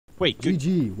Wait, good,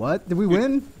 GG. What? Did we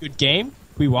win? good game?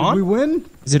 We won? Did we win?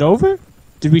 Is it over?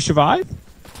 Did we survive?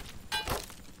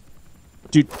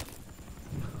 Dude.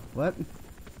 What?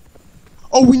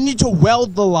 Oh, we need to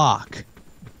weld the lock.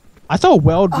 I thought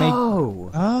weld make... Oh.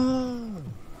 Oh.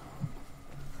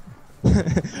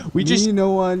 We just...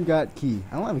 No one got key.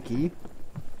 I don't have a key.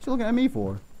 What you looking at me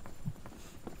for?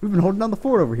 We've been holding down the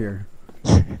fort over here.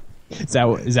 Is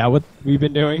that what we've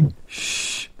been doing?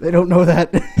 Shh. They don't know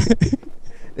that.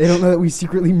 They don't know that we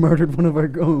secretly murdered one of our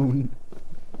own.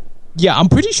 Yeah, I'm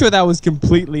pretty sure that was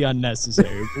completely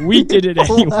unnecessary. But we did it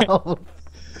anyway. Oh,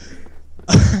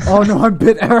 oh no, I'm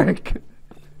bit, Eric.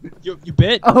 You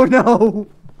bit? Oh no.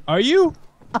 Are you?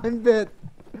 I'm bit.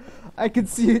 I can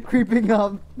see it creeping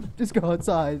up. Just go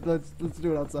outside. Let's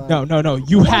do it outside. No.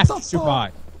 You have to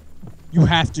survive. You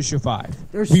have to survive.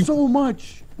 There's so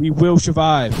much. We will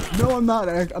survive. No, I'm not,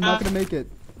 Eric. I'm not gonna make it.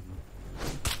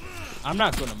 I'm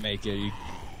not gonna make it.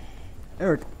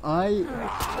 Eric,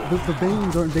 the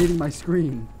veins are invading my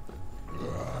screen.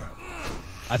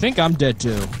 I think I'm dead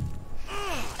too.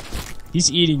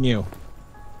 He's eating you.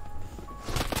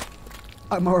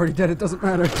 I'm already dead. It doesn't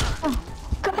matter.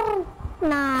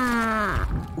 Nah.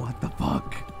 What the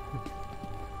fuck?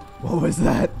 What was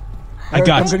that? I Eric,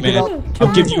 got you, I'm gonna man. get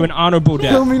I'll give you an honorable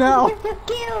Kill death. me now.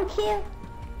 Kill.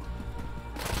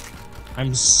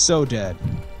 I'm so dead.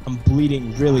 I'm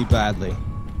bleeding really badly.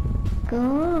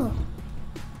 Go.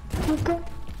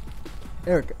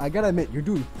 Eric, I gotta admit, you're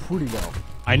doing pretty well.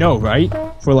 I know, right?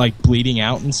 For like bleeding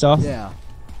out and stuff. Yeah.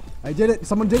 I did it.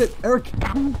 Someone did it. Eric.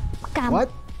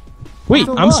 What? Wait,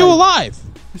 still I'm still alive.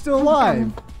 alive. You're still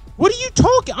alive. What are you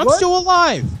talking? I'm What? still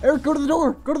alive. Eric, go to the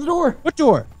door. Go to the door. What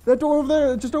door? That door over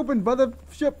there. It just opened by the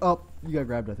ship. Oh, you got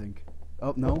grabbed, I think.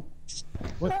 Oh, no.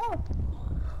 What?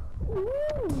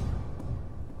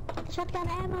 Shotgun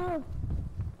ammo.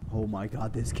 Oh my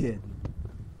god, this kid.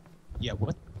 Yeah,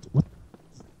 what?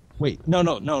 Wait, no.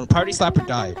 Party Slapper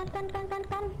died. Gun.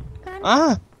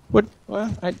 Ah! What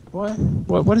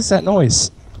is that noise?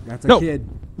 That's a No. kid.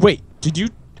 Wait,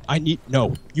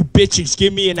 no. You bitches,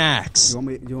 give me an axe.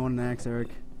 Do you want an axe, Eric?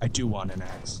 I do want an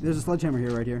axe. There's a sledgehammer here,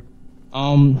 right here.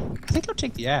 I think I'll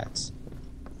take the axe.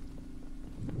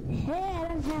 Hey, I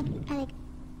don't have like.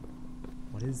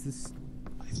 What is this?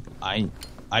 I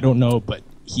don't know, but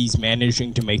he's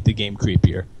managing to make the game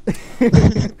creepier.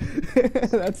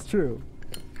 That's true.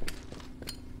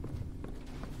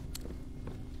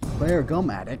 Player gum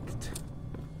addict.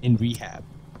 In rehab.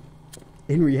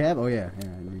 In rehab? Oh yeah,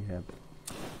 in rehab.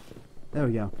 There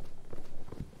we go.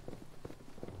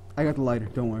 I got the lighter,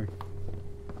 don't worry.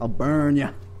 I'll burn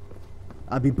ya.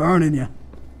 I'll be burning ya.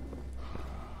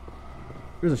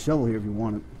 There's a shovel here if you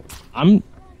want it.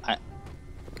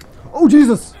 Oh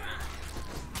Jesus!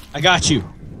 I got you.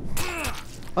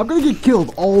 I'm gonna get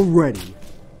killed already.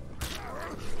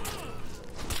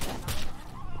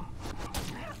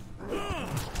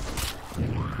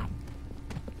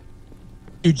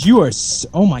 Dude, you are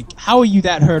oh my, how are you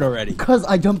that hurt already? Because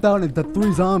I jumped down into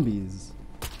 3 zombies.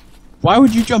 Why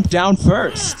would you jump down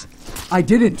first? I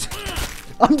didn't.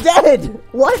 I'm dead!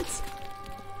 What?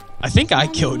 I think I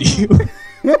killed you.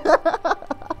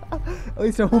 At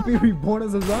least I won't be reborn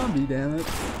as a zombie, damn it.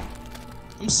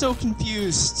 I'm so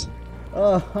confused.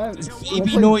 There's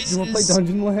baby noises. You wanna play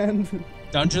Dungeon Land?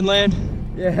 Dungeon Land?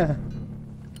 Yeah.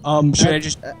 Should I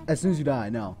just... As soon as you die,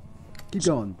 no. Keep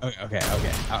going. Okay.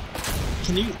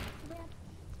 Can you...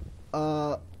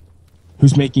 Uh...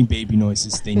 Who's making baby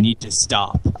noises? They need to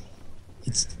stop.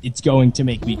 It's going to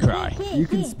make me cry. You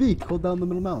can speak. Hold down the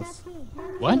middle mouse.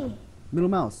 What? Middle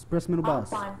mouse. Press middle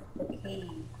mouse.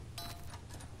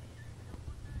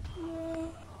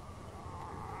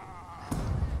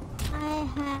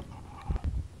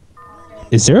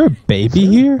 Is there a baby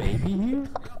here?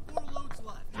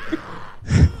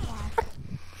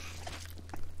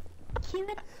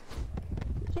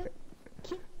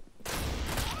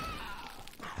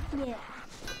 Yeah.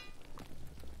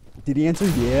 Did he answer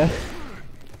yeah?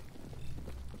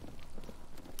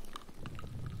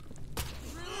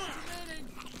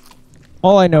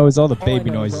 All I know is all the baby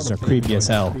noises are creepy as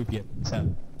hell.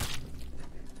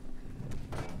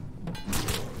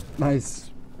 Nice.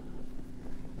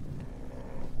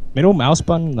 Middle mouse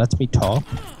button lets me talk.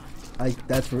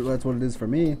 That's what it is for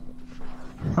me.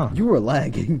 Huh. You were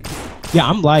lagging. Yeah,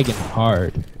 I'm lagging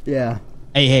hard. Yeah.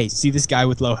 Hey, see this guy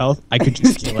with low health? I could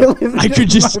just kill him. I could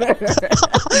just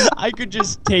I could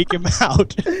just take him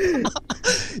out.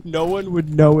 No one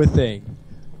would know a thing.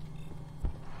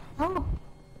 Oh.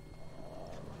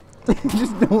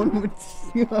 Just no one would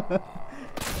see.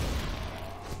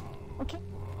 Okay.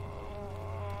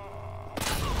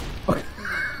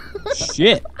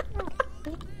 Shit.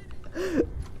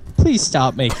 Please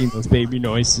stop making those baby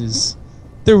noises.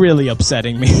 They're really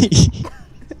upsetting me.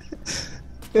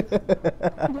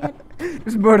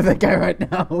 Just murder that guy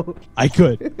right now. I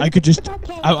could just.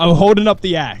 I'm holding up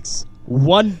the axe.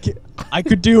 I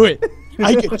could do it. Should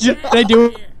I do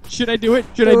it? Should I do it?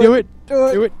 Should I do it?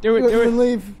 Do it. Do it. Then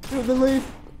leave. Do it. Then leave.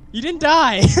 You didn't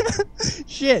die.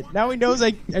 Shit. Now he knows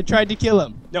I tried to kill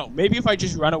him. No, maybe if I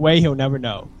just run away, he'll never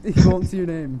know. He won't see your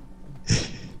name.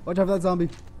 Watch out for that zombie.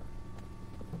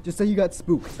 Just say you got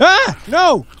spooked. Ah!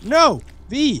 No! No!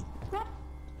 V!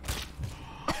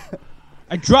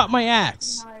 I dropped my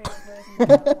axe.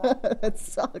 That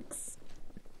sucks.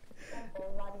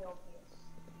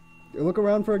 Look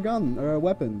around for a gun or a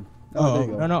weapon. Oh, there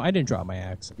you go. No, I didn't drop my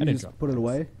axe. You I didn't just drop put it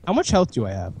away? How much health do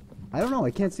I have? I don't know.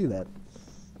 I can't see that.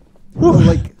 Whew.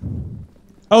 Like,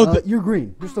 Oh, you're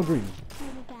green. You're still green.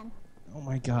 oh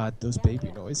my god, those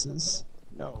baby noises.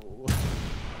 No.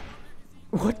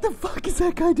 What the fuck is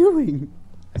that guy doing?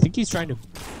 I think he's trying to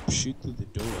shoot through the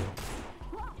door.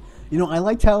 You know, I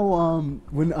liked how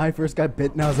when I first got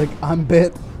bit and I was like, I'm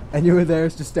bit, and you were there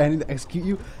just standing to execute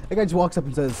you. That guy just walks up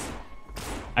and says,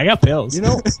 I got pills. you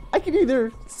know, I can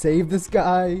either save this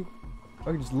guy or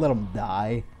I can just let him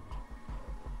die.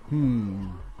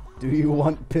 Do you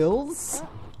want pills?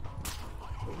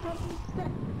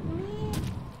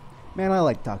 Man, I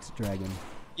like Toxic Dragon.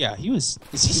 Yeah, is he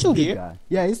He's still a good here? guy.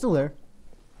 Yeah, he's still there.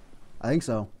 I think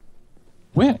so.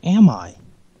 Where am I?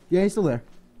 Yeah, he's still there.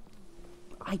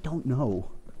 I don't know.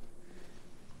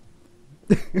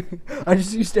 I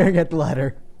just see you staring at the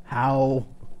ladder. How?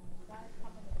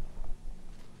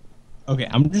 Okay,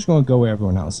 I'm just gonna go where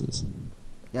everyone else is.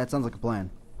 Yeah, it sounds like a plan.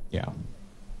 Yeah.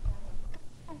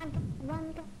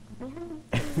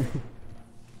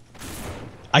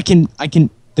 I can,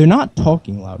 they're not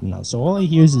talking loud enough, so all I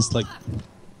hear is like,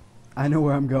 I know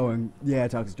where I'm going. Yeah,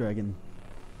 Toxic Dragon.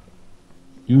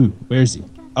 dude, where is he?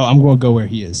 Oh, I'm gonna go where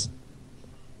he is.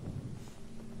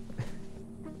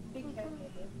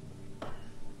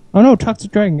 Oh no,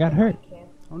 Toxic Dragon got hurt.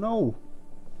 Oh no.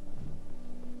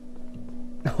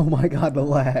 Oh my god, the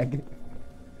lag.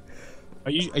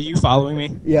 Are you following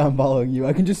me? Yeah, I'm following you.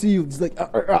 I can just see you just like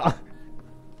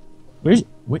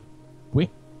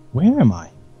Where am I?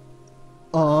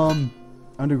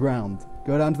 underground.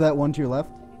 Go down to that one to your left.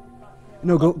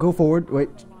 No, go forward. Wait,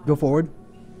 go forward.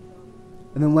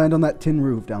 And then land on that tin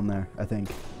roof down there, I think.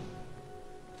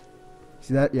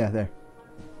 See that? Yeah, there.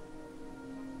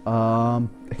 Oh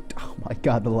my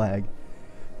god, the lag.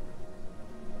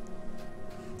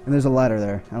 And there's a ladder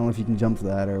there. I don't know if you can jump to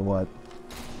that or what.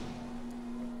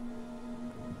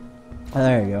 Oh,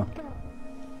 there you go.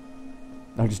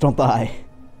 No, just don't die.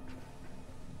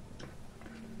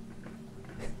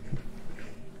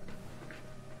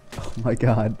 Oh my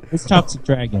god. It's Toxic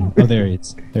Dragon. Oh, there he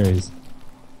is. There he is.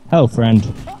 Hello,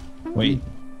 friend. Wait.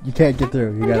 You can't get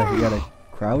through. You gotta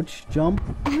crouch, jump.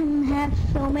 Have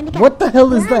so many What the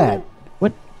hell is that?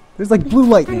 What? There's like blue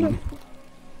lightning.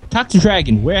 Toxic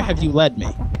Dragon, where have you led me?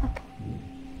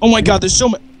 Oh my god, there's so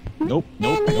much. Nope.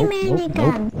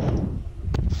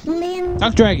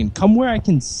 Toxic Dragon, come where I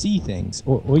can see things.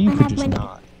 Or you could just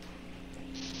not.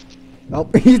 Oh,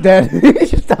 he's dead. He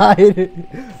just died.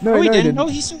 No, Oh, he no, didn't. No,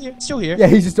 he's still here. Yeah,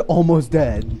 he's just almost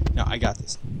dead. No, I got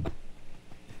this.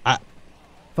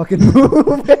 Fucking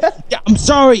move. Yeah, I'm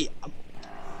sorry.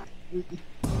 You're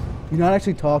not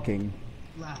actually talking.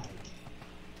 Lag.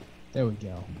 There we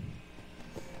go.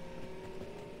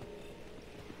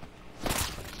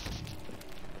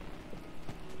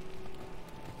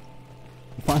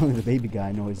 Finally, the baby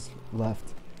guy noise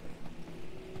left.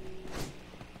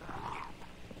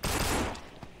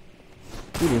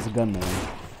 Ooh, there's a gun man.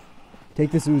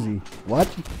 Take this Uzi. What?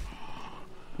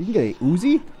 You can get a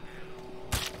Uzi?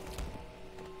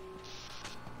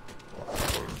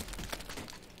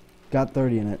 Got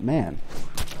 30 in it. Man.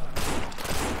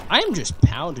 I am just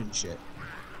pounding shit.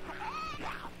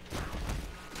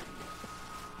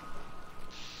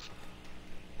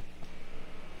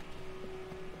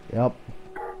 Yep.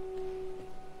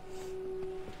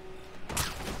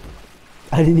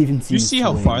 I didn't even see You you see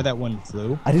how swing. far that one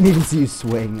flew? I didn't even see you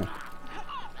swing.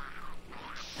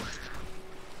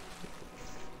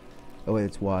 Oh wait,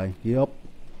 it's Y. Yep.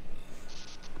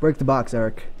 Break the box,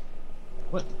 Eric.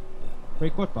 What?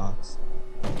 Break what box?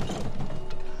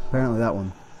 Apparently that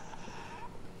one.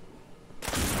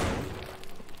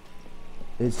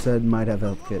 It said might have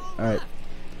health kit. Alright.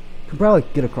 Could probably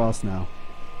get across now.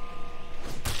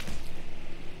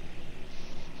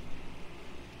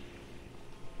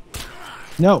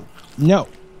 No. No.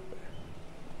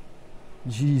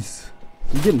 Jeez.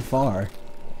 You're getting far.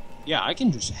 Yeah, I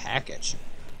can just hack at you.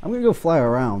 I'm gonna go fly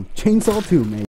around. Chainsaw 2, mate.